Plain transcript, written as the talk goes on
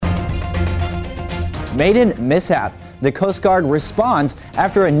Maiden mishap. The Coast Guard responds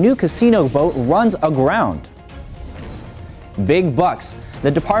after a new casino boat runs aground. Big bucks.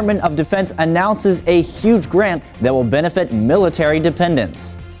 The Department of Defense announces a huge grant that will benefit military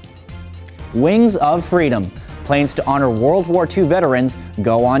dependents. Wings of Freedom. Planes to honor World War II veterans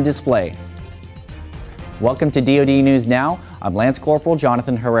go on display. Welcome to DoD News Now. I'm Lance Corporal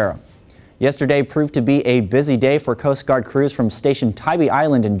Jonathan Herrera. Yesterday proved to be a busy day for Coast Guard crews from Station Tybee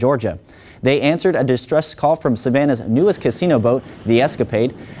Island in Georgia. They answered a distress call from Savannah's newest casino boat, the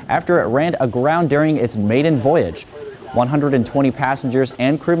Escapade, after it ran aground during its maiden voyage. 120 passengers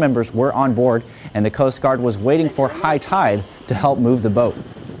and crew members were on board, and the Coast Guard was waiting for high tide to help move the boat.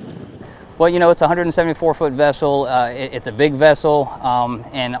 Well, you know, it's a 174-foot vessel. It's a big vessel,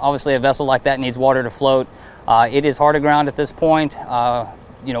 and obviously a vessel like that needs water to float. It is hard aground at this point.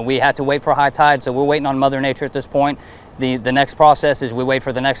 You know, we had to wait for high tide, so we're waiting on Mother Nature at this point. The next process is we wait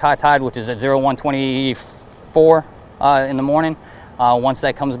for the next high tide, which is at 01:24 in the morning. Once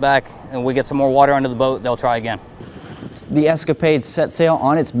that comes back and we get some more water under the boat, they'll try again. The Escapade set sail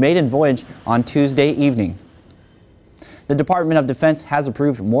on its maiden voyage on Tuesday evening. The Department of Defense has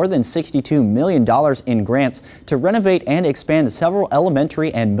approved more than $62 million in grants to renovate and expand several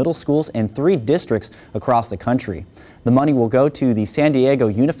elementary and middle schools in 3 districts across the country. The money will go to the San Diego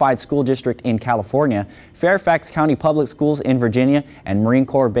Unified School District in California, Fairfax County Public Schools in Virginia, and Marine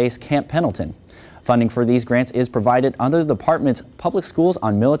Corps Base Camp Pendleton. Funding for these grants is provided under the Department's Public Schools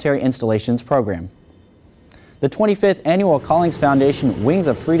on Military Installations program. The 25th Annual Collings Foundation Wings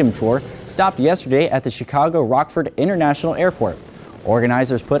of Freedom Tour stopped yesterday at the Chicago Rockford International Airport.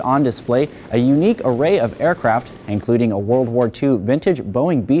 Organizers put on display a unique array of aircraft, including a World War II vintage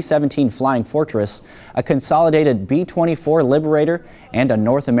Boeing B-17 Flying Fortress, a consolidated B-24 Liberator, and a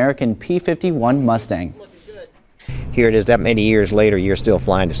North American P-51 Mustang. Here it is, that many years later, you're still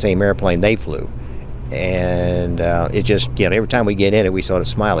flying the same airplane they flew. And it just, you know, every time we get in it, we sort of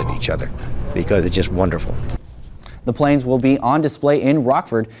smile at each other because it's just wonderful. The planes will be on display in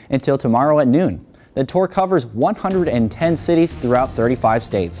Rockford until tomorrow at noon. The tour covers 110 cities throughout 35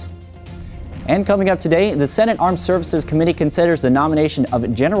 states. And coming up today, the Senate Armed Services Committee considers the nomination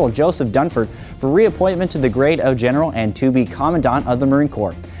of General Joseph Dunford for reappointment to the grade of General and to be Commandant of the Marine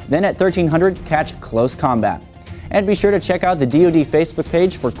Corps. Then at 1300, catch Close Combat. And be sure to check out the DoD Facebook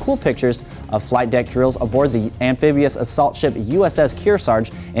page for cool pictures of flight deck drills aboard the amphibious assault ship USS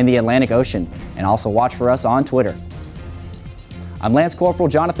Kearsarge in the Atlantic Ocean. And also watch for us on Twitter. I'm Lance Corporal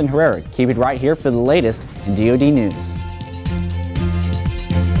Jonathan Herrera. Keep it right here for the latest in DoD News.